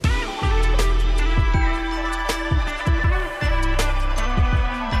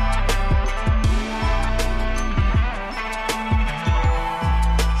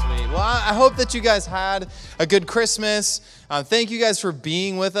hope that you guys had a good Christmas. Thank you guys for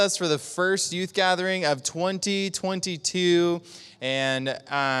being with us for the first youth gathering of 2022. And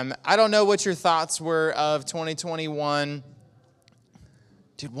I don't know what your thoughts were of 2021.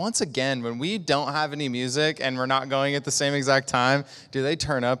 Dude, once again, when we don't have any music and we're not going at the same exact time, dude, they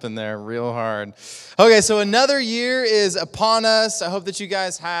turn up in there real hard. Okay, so another year is upon us. I hope that you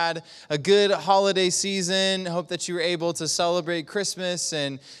guys had a good holiday season. I hope that you were able to celebrate Christmas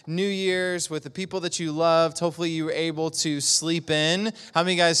and New Year's with the people that you loved. Hopefully you were able to sleep in. How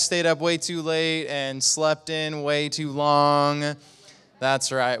many guys stayed up way too late and slept in way too long?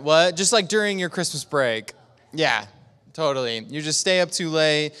 That's right. What? Just like during your Christmas break. Yeah. Totally. You just stay up too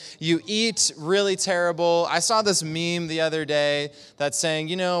late. You eat really terrible. I saw this meme the other day that's saying,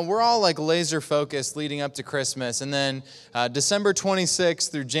 you know, we're all like laser focused leading up to Christmas. And then December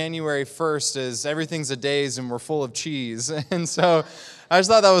 26th through January 1st is everything's a daze and we're full of cheese. And so I just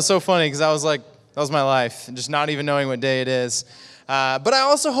thought that was so funny because I was like, that was my life, just not even knowing what day it is. But I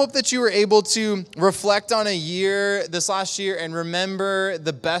also hope that you were able to reflect on this last year, and remember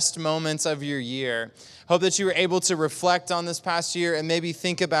the best moments of your year. Hope that you were able to reflect on this past year and maybe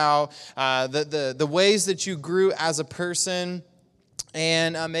think about the ways that you grew as a person.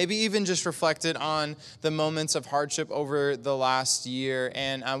 And maybe even just reflected on the moments of hardship over the last year.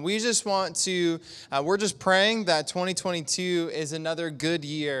 And we just want to, we're just praying that 2022 is another good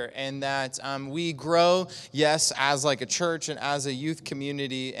year and that we grow, yes, as like a church and as a youth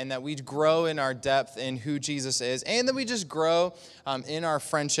community, and that we grow in our depth in who Jesus is, and that we just grow in our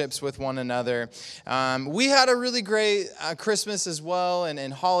friendships with one another. We had a really great Christmas as well,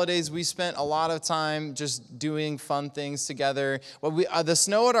 and holidays. We spent a lot of time just doing fun things together. The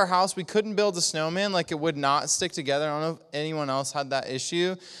snow at our house, we couldn't build a snowman, like it would not stick together. I don't know if anyone else had that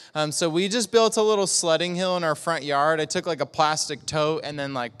issue. So we just built a little sledding hill in our front yard. I took like a plastic tote and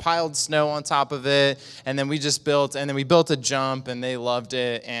then like piled snow on top of it. And then we built a jump, and they loved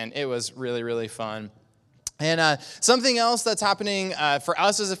it. And it was really, really fun. And something else that's happening for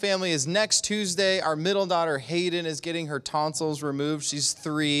us as a family is next Tuesday, our middle daughter, Hayden, is getting her tonsils removed. She's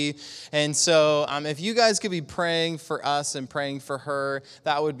 3. And so if you guys could be praying for us and praying for her,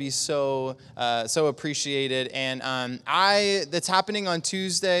 that would be so appreciated. And that's happening on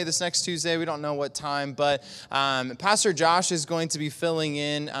Tuesday, this next Tuesday. We don't know what time, but Pastor Josh is going to be filling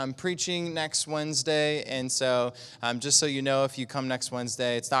in, preaching next Wednesday. And so just so you know, if you come next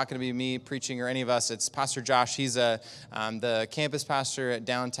Wednesday, it's not going to be me preaching or any of us. It's Pastor Josh. He's the campus pastor at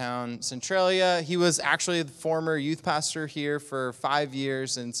downtown Centralia. He was actually the former youth pastor here for 5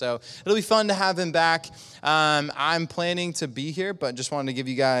 years, and so it'll be fun to have him back. I'm planning to be here, but just wanted to give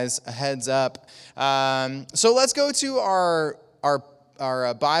you guys a heads up. So let's go to our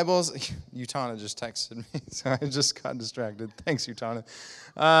Bibles. Utana just texted me, so I just got distracted. Thanks, Utana.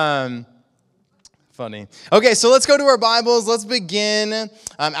 Funny. Okay, so let's go to our Bibles. Let's begin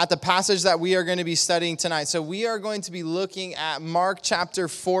at the passage that we are going to be studying tonight. So we are going to be looking at Mark chapter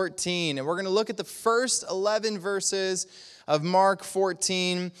 14, and we're going to look at the first 11 verses of Mark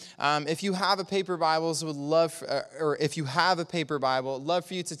 14. If you have a paper Bible, love for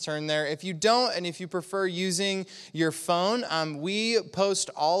you to turn there. If you don't, and if you prefer using your phone, we post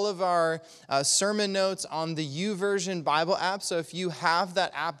all of our sermon notes on the YouVersion Bible app. So if you have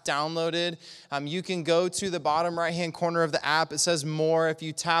that app downloaded, you can go to the bottom right-hand corner of the app. It says More. If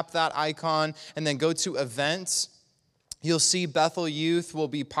you tap that icon and then go to Events, you'll see Bethel Youth will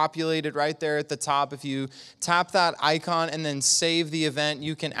be populated right there at the top. If you tap that icon and then save the event,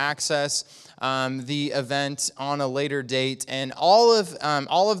 you can access the event on a later date. And all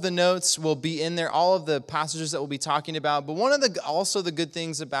of the notes will be in there, all of the passages that we'll be talking about. But one of the good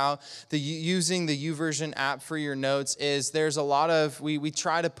things about using the YouVersion app for your notes is there's a lot of, we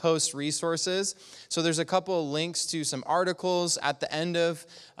try to post resources. So there's a couple of links to some articles at the end of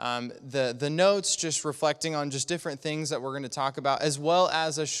the notes, just reflecting on just different things that we're going to talk about, as well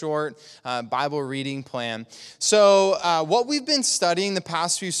as a short Bible reading plan. So what we've been studying the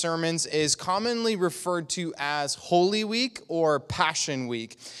past few sermons is commonly referred to as Holy Week or Passion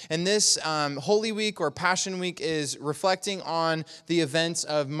Week. And this Holy Week or Passion Week is reflecting on the events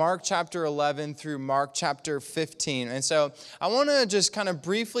of Mark chapter 11 through Mark chapter 15. And so I want to just kind of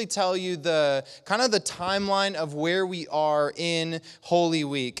briefly tell you the timeline of where we are in Holy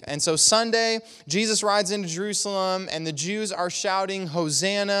Week. And so Sunday, Jesus rides into Jerusalem, and the Jews are shouting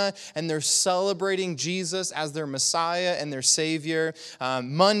Hosanna, and they're celebrating Jesus as their Messiah and their Savior.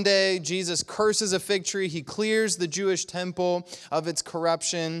 Monday, Jesus curses a fig tree. He clears the Jewish temple of its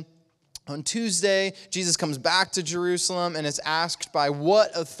corruption. On Tuesday, Jesus comes back to Jerusalem and is asked by what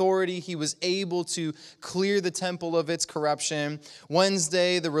authority he was able to clear the temple of its corruption.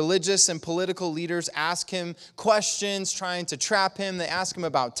 Wednesday, the religious and political leaders ask him questions, trying to trap him. They ask him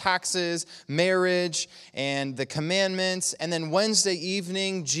about taxes, marriage, and the commandments. And then Wednesday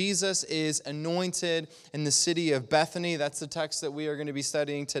evening, Jesus is anointed in the city of Bethany. That's the text that we are going to be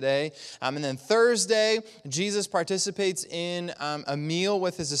studying today. And then Thursday, Jesus participates in a meal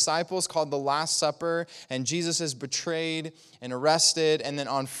with his disciples called the Last Supper, and Jesus is betrayed and arrested. And then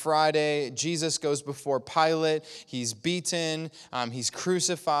on Friday, Jesus goes before Pilate. He's beaten, he's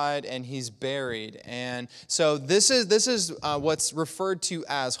crucified, and he's buried. And so this is what's referred to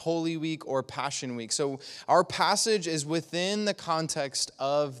as Holy Week or Passion Week. So our passage is within the context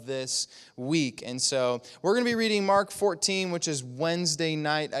of this week. And so we're going to be reading Mark 14, which is Wednesday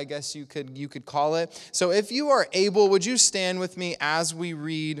night, I guess you could call it. So if you are able, would you stand with me as we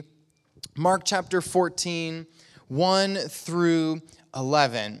read Mark chapter 14, 1 through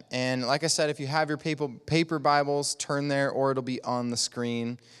 11. And like I said, if you have your paper Bibles, turn there, or it'll be on the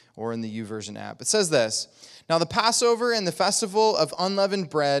screen or in the YouVersion app. It says this: Now the Passover and the festival of unleavened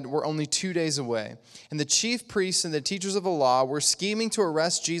bread were only 2 days away, and the chief priests and the teachers of the law were scheming to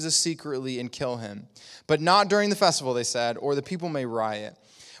arrest Jesus secretly and kill him. But not during the festival, they said, or the people may riot.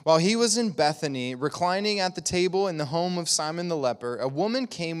 While he was in Bethany, reclining at the table in the home of Simon the leper, a woman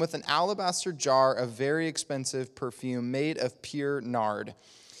came with an alabaster jar of very expensive perfume made of pure nard.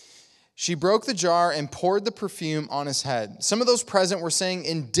 She broke the jar and poured the perfume on his head. Some of those present were saying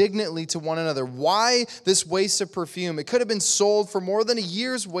indignantly to one another, "Why this waste of perfume? It could have been sold for more than a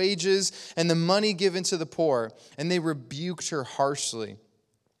year's wages and the money given to the poor." And they rebuked her harshly.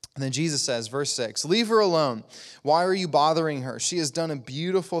 And then Jesus says, verse 6, "Leave her alone. Why are you bothering her? She has done a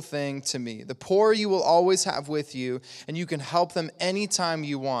beautiful thing to me. The poor you will always have with you, and you can help them anytime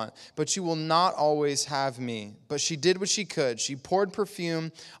you want, but you will not always have me." But she did what she could. She poured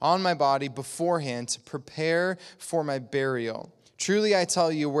perfume on my body beforehand to prepare for my burial. Truly I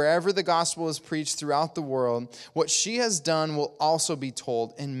tell you, wherever the gospel is preached throughout the world, what she has done will also be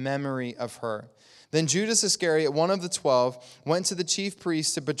told in memory of her. Then Judas Iscariot, one of the 12, went to the chief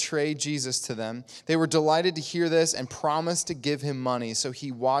priests to betray Jesus to them. They were delighted to hear this and promised to give him money, so he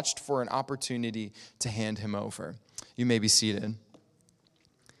watched for an opportunity to hand him over. You may be seated.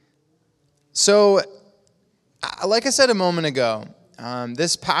 So, like I said a moment ago,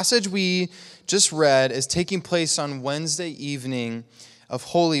 this passage we just read is taking place on Wednesday evening of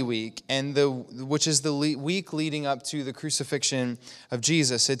Holy Week, and which is the week leading up to the crucifixion of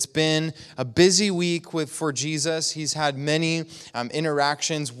Jesus. It's been a busy week for Jesus. He's had many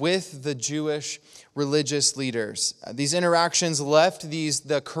interactions with the Jewish religious leaders. These interactions left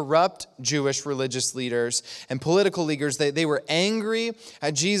the corrupt Jewish religious leaders and political leaders. They were angry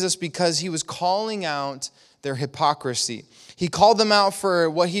at Jesus because he was calling out their hypocrisy. He called them out for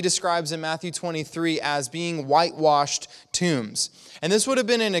what he describes in Matthew 23 as being whitewashed tombs. And this would have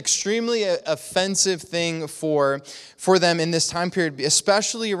been an extremely offensive thing for them in this time period,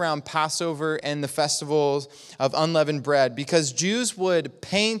 especially around Passover and the festivals of unleavened bread, because Jews would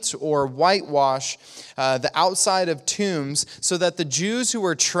paint or whitewash the outside of tombs so that the Jews who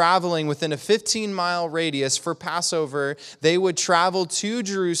were traveling within a 15-mile radius for Passover, they would travel to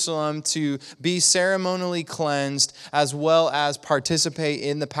Jerusalem to be ceremonially cleansed as well as participate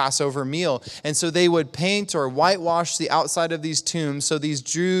in the Passover meal. And so they would paint or whitewash the outside of these tombs so these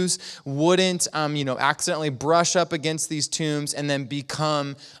Jews wouldn't accidentally brush up against these tombs and then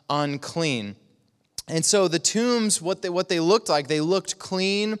become unclean. And so the tombs, what they looked like, they looked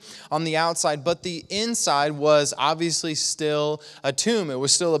clean on the outside, but the inside was obviously still a tomb. It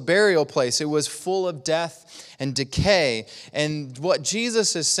was still a burial place. It was full of death and decay. And what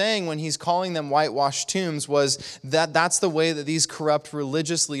Jesus is saying when he's calling them whitewashed tombs was that that's the way that these corrupt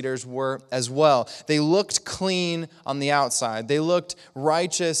religious leaders were as well. They looked clean on the outside. They looked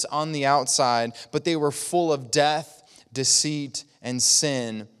righteous on the outside, but they were full of death, deceit, and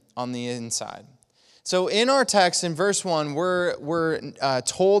sin on the inside. So in our text, in verse 1, we're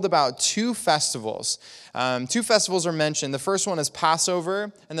told about two festivals. Two festivals are mentioned. The first one is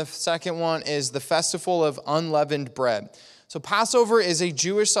Passover, and the second one is the Festival of Unleavened Bread. So Passover is a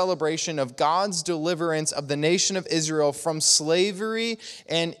Jewish celebration of God's deliverance of the nation of Israel from slavery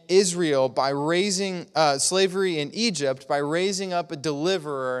in Israel by raising slavery in Egypt by raising up a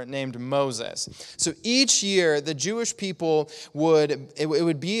deliverer named Moses. So each year, the Jewish people it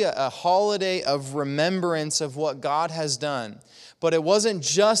would be a holiday of remembrance of what God has done. But it wasn't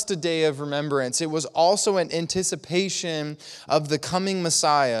just a day of remembrance. It was also an anticipation of the coming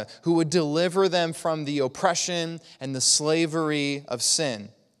Messiah who would deliver them from the oppression and the slavery of sin.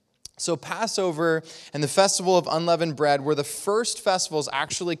 So Passover and the Festival of Unleavened Bread were the first festivals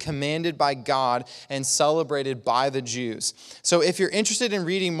actually commanded by God and celebrated by the Jews. So if you're interested in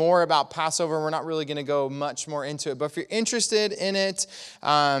reading more about Passover, we're not really going to go much more into it, but if you're interested in it,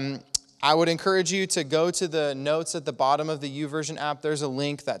 I would encourage you to go to the notes at the bottom of the YouVersion app. There's a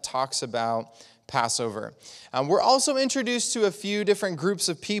link that talks about Passover. We're also introduced to a few different groups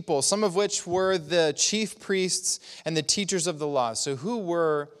of people, some of which were the chief priests and the teachers of the law. So who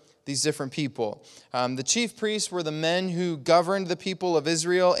were these different people? The chief priests were the men who governed the people of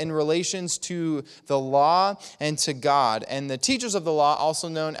Israel in relations to the law and to God. And the teachers of the law, also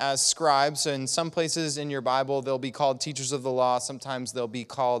known as scribes, in some places in your Bible they'll be called teachers of the law, sometimes they'll be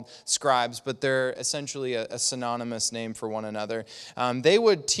called scribes, but they're essentially a synonymous name for one another. They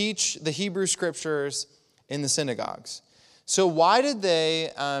would teach the Hebrew scriptures in the synagogues. So why did they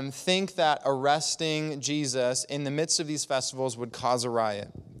think that arresting Jesus in the midst of these festivals would cause a riot?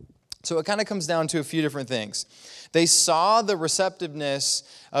 So it kind of comes down to a few different things. They saw the receptiveness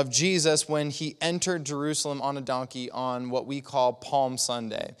of Jesus when he entered Jerusalem on a donkey on what we call Palm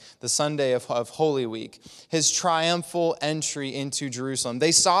Sunday, the Sunday of Holy Week, his triumphal entry into Jerusalem.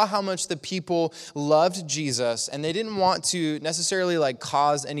 They saw how much the people loved Jesus, and they didn't want to necessarily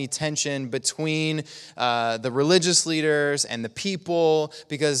cause any tension between the religious leaders and the people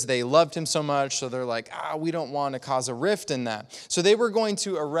because they loved him so much. So they're like, we don't want to cause a rift in that. So they were going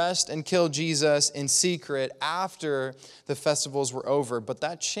to arrest and kill Jesus in secret after the festivals were over. But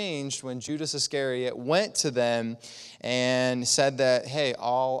that changed when Judas Iscariot went to them and said that, hey,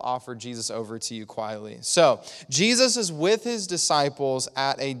 I'll offer Jesus over to you quietly. So Jesus is with his disciples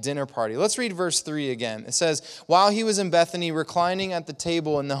at a dinner party. Let's read verse 3 again. It says, while he was in Bethany, reclining at the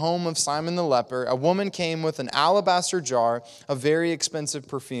table in the home of Simon the leper, a woman came with an alabaster jar of very expensive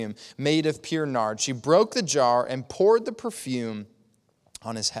perfume made of pure nard. She broke the jar and poured the perfume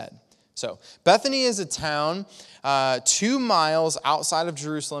on his head. So Bethany is a town 2 miles outside of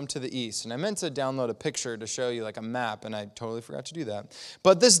Jerusalem to the east. And I meant to download a picture to show you a map, and I totally forgot to do that.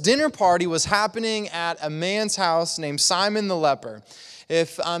 But this dinner party was happening at a man's house named Simon the leper.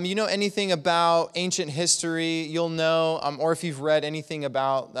 If you know anything about ancient history, you'll know, or if you've read anything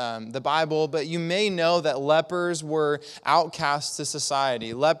about the Bible, but you may know that lepers were outcasts to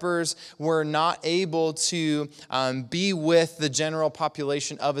society. Lepers were not able to be with the general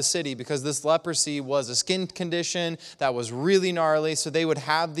population of a city because this leprosy was a skin condition that was really gnarly. So they would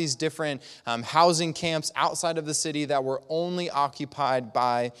have these different housing camps outside of the city that were only occupied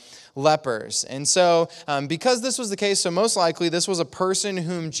by lepers. And so because this was the case, so most likely this was a person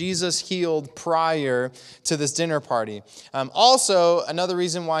whom Jesus healed prior to this dinner party. Also, another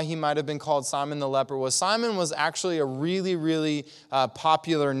reason why he might have been called Simon the leper was Simon was actually a really, really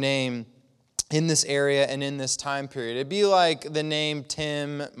popular name in this area and in this time period. It'd be like the name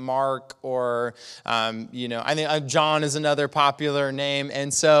Tim, Mark, or, I think John is another popular name.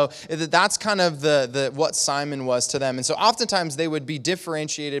 And so that's kind of the what Simon was to them. And so oftentimes they would be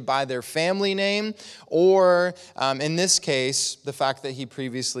differentiated by their family name or, in this case, the fact that he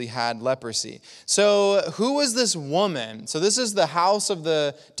previously had leprosy. So who was this woman? So this is the house of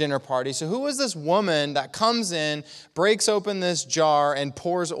the dinner party. So who was this woman that comes in, breaks open this jar, and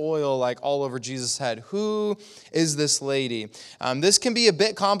pours oil all over Jesus' head? Who is this lady? This can be a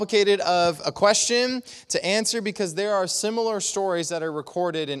bit complicated of a question to answer because there are similar stories that are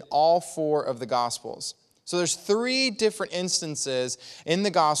recorded in all 4 of the Gospels. So there's 3 different instances in the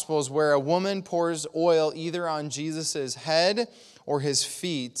Gospels where a woman pours oil either on Jesus' head or his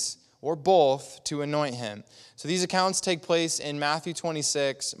feet or both to anoint him. So these accounts take place in Matthew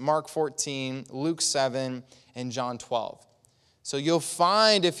 26, Mark 14, Luke 7, and John 12. So you'll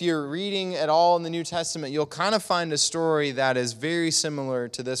find, if you're reading at all in the New Testament, you'll kind of find a story that is very similar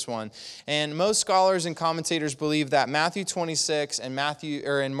to this one. And most scholars and commentators believe that Matthew 26 and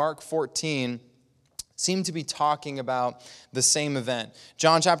Mark 14 seem to be talking about the same event.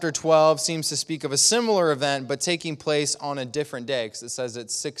 John chapter 12 seems to speak of a similar event, but taking place on a different day, because it says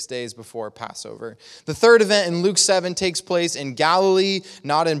it's 6 days before Passover. The third event in Luke 7 takes place in Galilee,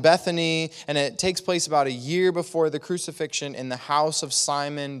 not in Bethany, and it takes place about a year before the crucifixion in the house of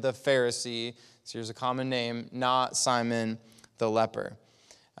Simon the Pharisee. So here's a common name, not Simon the leper.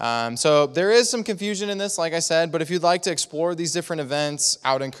 So there is some confusion in this, like I said, but if you'd like to explore these different events,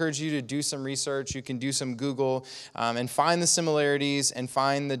 I would encourage you to do some research. You can do some Google and find the similarities and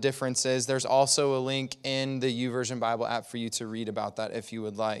find the differences. There's also a link in the YouVersion Bible app for you to read about that if you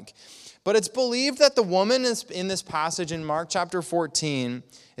would like. But it's believed that the woman in this passage in Mark chapter 14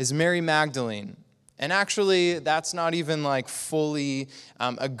 is Mary Magdalene. And actually, that's not even like fully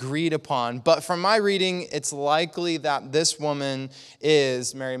agreed upon. But from my reading, it's likely that this woman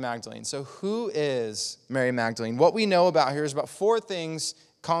is Mary Magdalene. So who is Mary Magdalene? What we know about her is about 4 things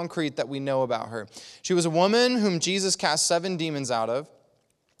concrete that we know about her. She was a woman whom Jesus cast 7 demons out of.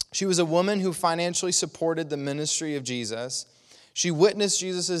 She was a woman who financially supported the ministry of Jesus. She witnessed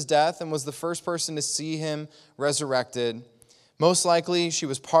Jesus' death and was the first person to see him resurrected. Most likely, she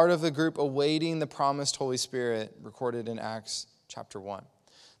was part of the group awaiting the promised Holy Spirit recorded in Acts chapter 1.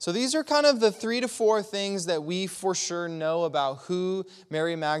 So these are kind of the 3 to 4 things that we for sure know about who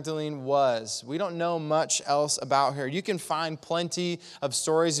Mary Magdalene was. We don't know much else about her. You can find plenty of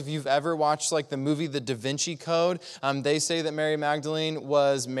stories. If you've ever watched like the movie The Da Vinci Code, they say that Mary Magdalene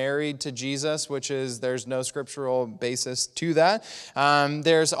was married to Jesus, which is, there's no scriptural basis to that.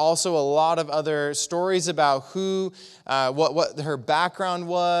 There's also a lot of other stories about who, what her background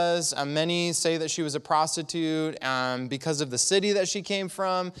was. Many say that she was a prostitute because of the city that she came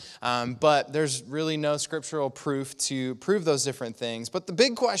from. But there's really no scriptural proof to prove those different things. But the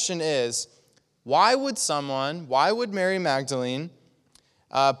big question is, why would Mary Magdalene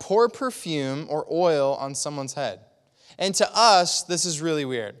pour perfume or oil on someone's head? And to us, this is really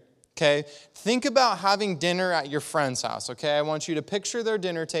weird. Okay, think about having dinner at your friend's house, okay? I want you to picture their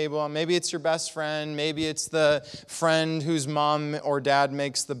dinner table. Maybe it's your best friend. Maybe it's the friend whose mom or dad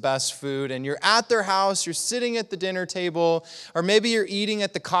makes the best food. And you're at their house. You're sitting at the dinner table. Or maybe you're eating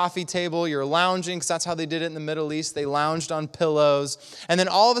at the coffee table. You're lounging, because that's how they did it in the Middle East. They lounged on pillows. And then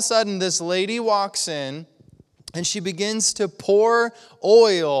all of a sudden, this lady walks in, and she begins to pour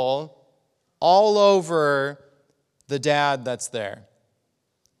oil all over the dad that's there.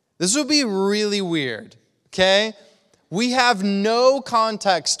 This would be really weird, okay? We have no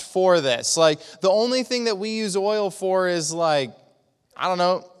context for this. Like, the only thing that we use oil for is like, I don't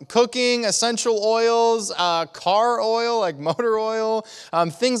know, cooking, essential oils, car oil, like motor oil,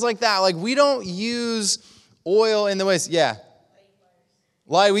 things like that. Like, we don't use oil in the ways, yeah.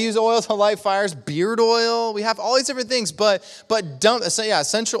 We use oil to light fires, beard oil. We have all these different things, but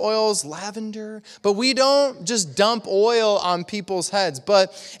essential oils, lavender. But we don't just dump oil on people's heads.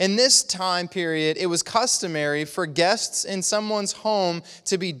 But in this time period, it was customary for guests in someone's home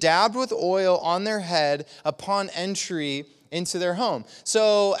to be dabbed with oil on their head upon entry into their home.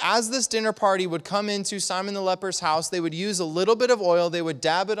 So as this dinner party would come into Simon the leper's house, they would use a little bit of oil. They would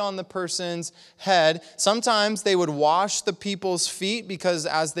dab it on the person's head. Sometimes they would wash the people's feet, because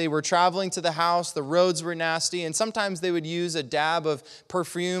as they were traveling to the house, the roads were nasty. And sometimes they would use a dab of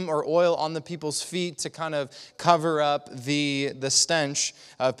perfume or oil on the people's feet to kind of cover up the stench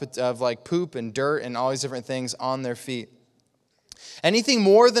of like poop and dirt and all these different things on their feet. Anything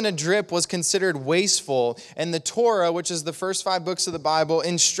more than a drip was considered wasteful, and the Torah, which is the first 5 books of the Bible,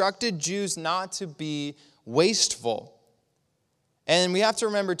 instructed Jews not to be wasteful. And we have to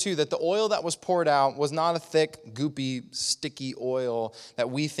remember, too, that the oil that was poured out was not a thick, goopy, sticky oil that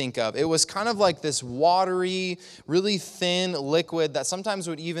we think of. It was kind of like this watery, really thin liquid that sometimes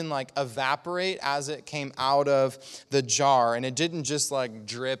would even like evaporate as it came out of the jar. And it didn't just like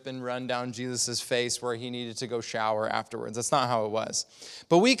drip and run down Jesus' face where he needed to go shower afterwards. That's not how it was.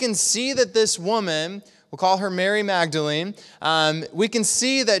 But we can see that this woman, we'll call her Mary Magdalene, we can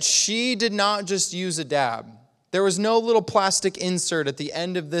see that she did not just use a dab. There was no little plastic insert at the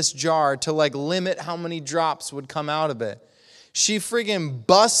end of this jar to like limit how many drops would come out of it. She friggin'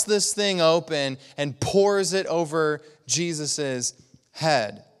 busts this thing open and pours it over Jesus'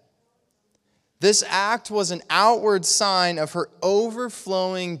 head. This act was an outward sign of her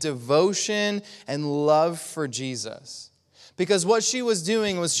overflowing devotion and love for Jesus. Because what she was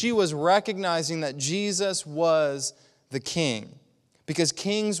doing was she was recognizing that Jesus was the King. Because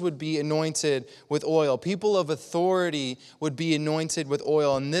kings would be anointed with oil. People of authority would be anointed with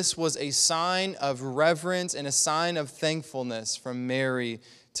oil. And this was a sign of reverence and a sign of thankfulness from Mary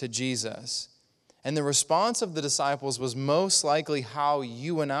to Jesus. And the response of the disciples was most likely how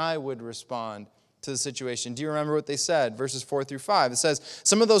you and I would respond to the situation. Do you remember what they said? Verses 4-5. It says,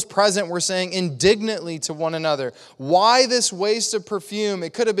 some of those present were saying indignantly to one another, why this waste of perfume?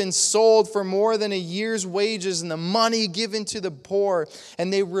 It could have been sold for more than a year's wages and the money given to the poor.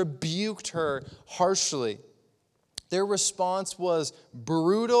 And they rebuked her harshly. Their response was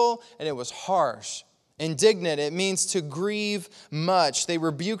brutal and it was harsh. Indignant, it means to grieve much. They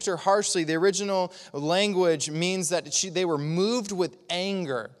rebuked her harshly. The original language means that they were moved with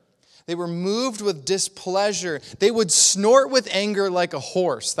anger. They were moved with displeasure. They would snort with anger like a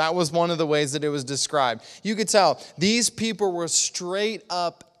horse. That was one of the ways that it was described. You could tell these people were straight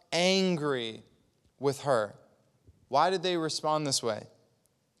up angry with her. Why did they respond this way?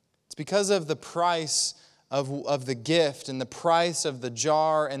 It's because of the price of the gift and the price of the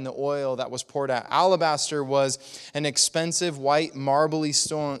jar and the oil that was poured out. Alabaster was an expensive white marbly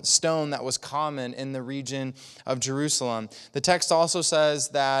stone that was common in the region of Jerusalem. The text also says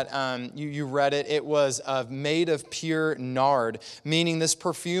that, you read it, it was made of pure nard, meaning this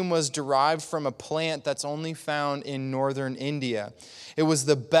perfume was derived from a plant that's only found in northern India. It was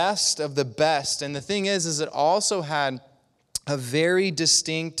the best of the best. And the thing is it also had a very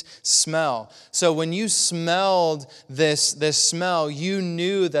distinct smell. So when you smelled this smell, you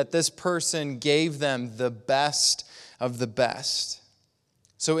knew that this person gave them the best of the best.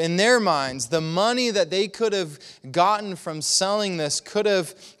 So in their minds, the money that they could have gotten from selling this could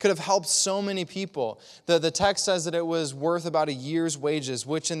have helped so many people. The text says that it was worth about a year's wages,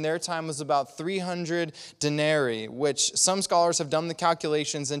 which in their time was about 300 denarii, which some scholars have done the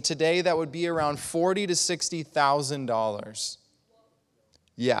calculations, and today that would be around $40,000 to $60,000.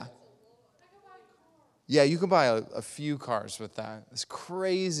 Yeah. Yeah, you can buy a few cars with that. It's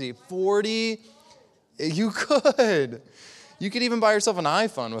crazy. 40, you could. You could even buy yourself an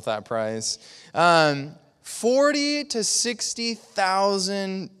iPhone with that price. $40,000 to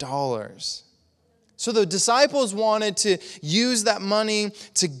 $60,000. So the disciples wanted to use that money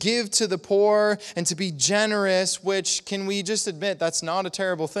to give to the poor and to be generous, which, can we just admit, that's not a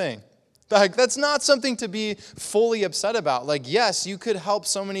terrible thing. Like, that's not something to be fully upset about. Like, yes, you could help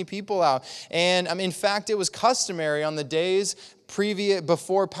so many people out. And in fact, it was customary on the days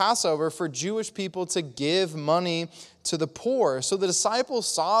before Passover for Jewish people to give money to the poor. So the disciples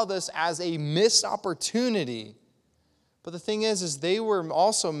saw this as a missed opportunity. But the thing is they were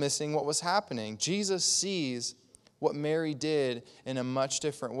also missing what was happening. Jesus sees what Mary did in a much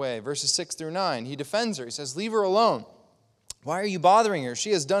different way. Verses 6 through 9, he defends her. He says, "Leave her alone. Why are you bothering her?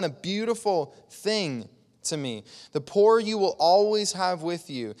 She has done a beautiful thing to me. The poor you will always have with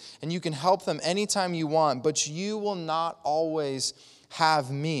you, and you can help them anytime you want, but you will not always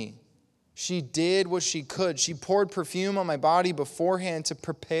have me. She did what she could. She poured perfume on my body beforehand to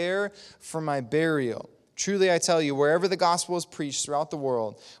prepare for my burial. Truly I tell you, wherever the gospel is preached throughout the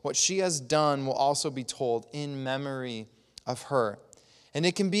world, what she has done will also be told in memory of her." And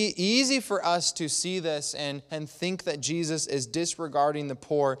it can be easy for us to see this and think that Jesus is disregarding the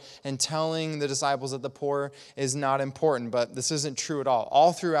poor and telling the disciples that the poor is not important. But this isn't true at all.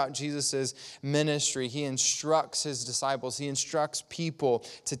 All throughout Jesus' ministry, he instructs his disciples, he instructs people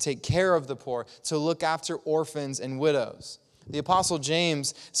to take care of the poor, to look after orphans and widows. The Apostle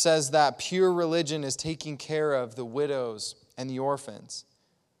James says that pure religion is taking care of the widows and the orphans.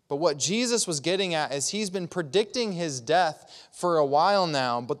 But what Jesus was getting at is he's been predicting his death for a while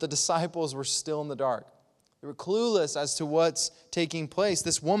now, but the disciples were still in the dark. They were clueless as to what's taking place.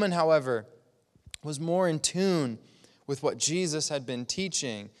 This woman, however, was more in tune with what Jesus had been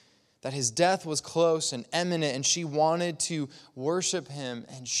teaching, that his death was close and imminent, and she wanted to worship him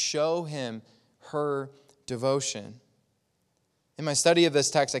and show him her devotion. In my study of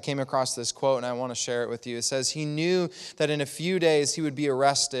this text, I came across this quote, and I want to share it with you. It says, "He knew that in a few days he would be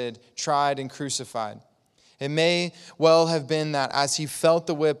arrested, tried, and crucified. It may well have been that as he felt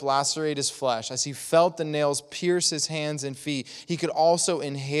the whip lacerate his flesh, as he felt the nails pierce his hands and feet, he could also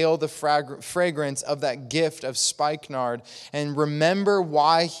inhale the fragrance of that gift of spikenard and remember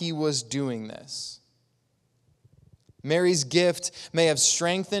why he was doing this. Mary's gift may have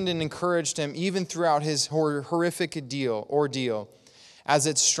strengthened and encouraged him even throughout his horrific ordeal, as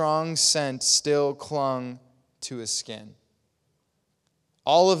its strong scent still clung to his skin."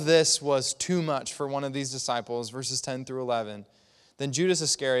 All of this was too much for one of these disciples, verses 10 through 11. Then Judas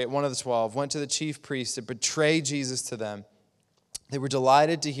Iscariot, one of the 12, went to the chief priests to betray Jesus to them. They were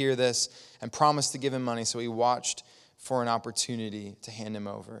delighted to hear this and promised to give him money, so he watched for an opportunity to hand him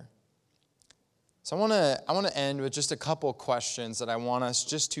over. So I want to end with just a couple questions that I want us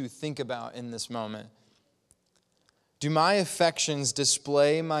just to think about in this moment. Do my affections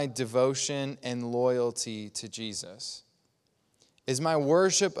display my devotion and loyalty to Jesus? Is my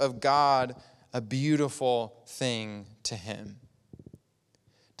worship of God a beautiful thing to him?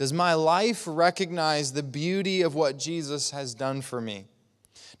 Does my life recognize the beauty of what Jesus has done for me?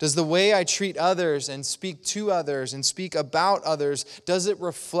 Does the way I treat others and speak to others and speak about others, does it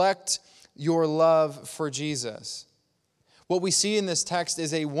reflect your love for Jesus? What we see in this text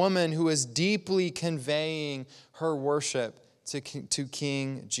is a woman who is deeply conveying her worship to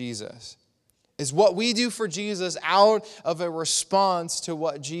King Jesus. Is what we do for Jesus out of a response to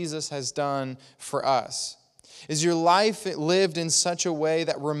what Jesus has done for us? Is your life lived in such a way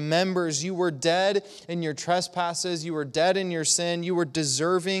that remembers you were dead in your trespasses, you were dead in your sin, you were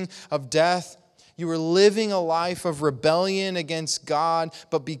deserving of death, You were living a life of rebellion against God,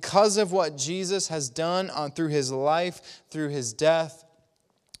 but because of what Jesus has done through his life, through his death,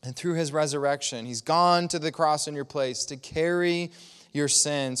 and through his resurrection, he's gone to the cross in your place to carry your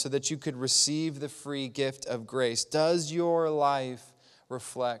sin so that you could receive the free gift of grace. Does your life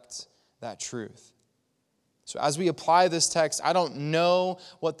reflect that truth? So as we apply this text, I don't know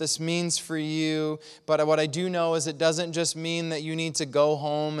what this means for you, but what I do know is it doesn't just mean that you need to go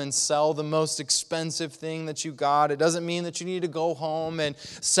home and sell the most expensive thing that you got. It doesn't mean that you need to go home and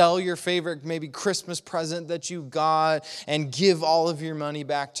sell your favorite maybe Christmas present that you got and give all of your money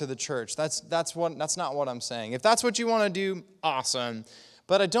back to the church. That's not what I'm saying. If that's what you want to do, awesome.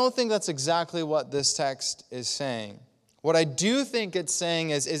 But I don't think that's exactly what this text is saying. What I do think it's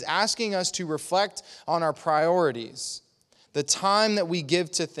saying is asking us to reflect on our priorities, the time that we give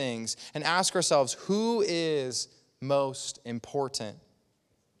to things, and ask ourselves, who is most important?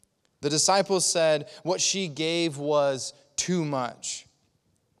 The disciples said what she gave was too much.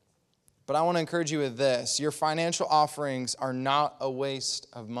 But I want to encourage you with this. Your financial offerings are not a waste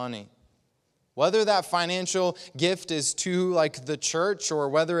of money. Whether that financial gift is to like the church or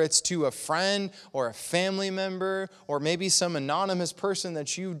whether it's to a friend or a family member or maybe some anonymous person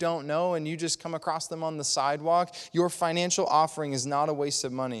that you don't know and you just come across them on the sidewalk, your financial offering is not a waste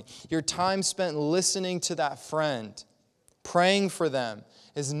of money. Your time spent listening to that friend, praying for them,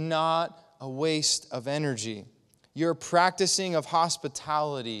 is not a waste of energy. Your practicing of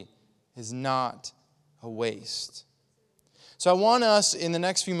hospitality is not a waste. So I want us, in the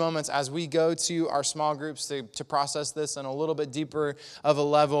next few moments, as we go to our small groups to process this on a little bit deeper of a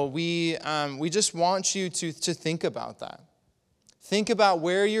level, we just want you to think about that. Think about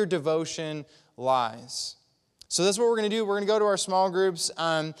where your devotion lies. So that's what we're going to do. We're going to go to our small groups.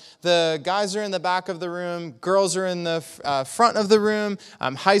 The guys are in the back of the room. Girls are in the front of the room.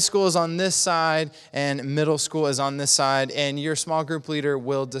 High school is on this side, and middle school is on this side. And your small group leader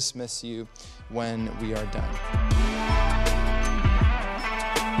will dismiss you when we are done.